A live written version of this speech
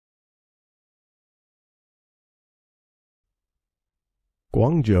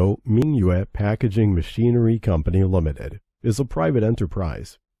Guangzhou Mingyue Packaging Machinery Company Limited is a private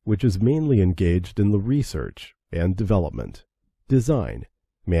enterprise which is mainly engaged in the research and development, design,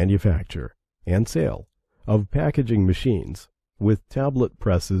 manufacture, and sale of packaging machines with tablet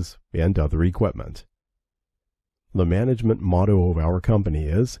presses and other equipment. The management motto of our company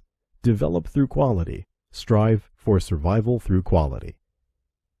is, "Develop through quality, strive for survival through quality."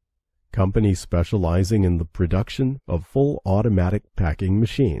 Company specializing in the production of full automatic packing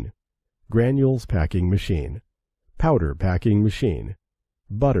machine, granules packing machine, powder packing machine,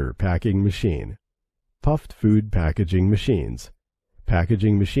 butter packing machine, puffed food packaging machines,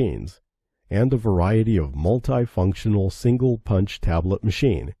 and a variety of multifunctional single-punch tablet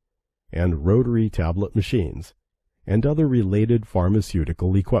machine, and rotary tablet machines, and other related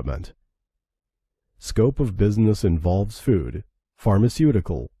pharmaceutical equipment. Scope of business involves food,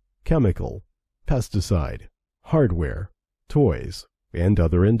 pharmaceutical, chemical, pesticide, hardware, toys, and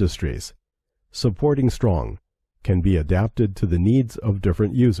other industries. Supporting strong, can be adapted to the needs of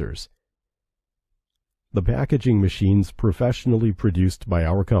different users. The packaging machines professionally produced by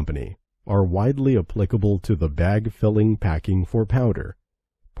our company are widely applicable to the bag filling packing for powder,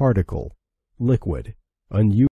 particle, liquid, unused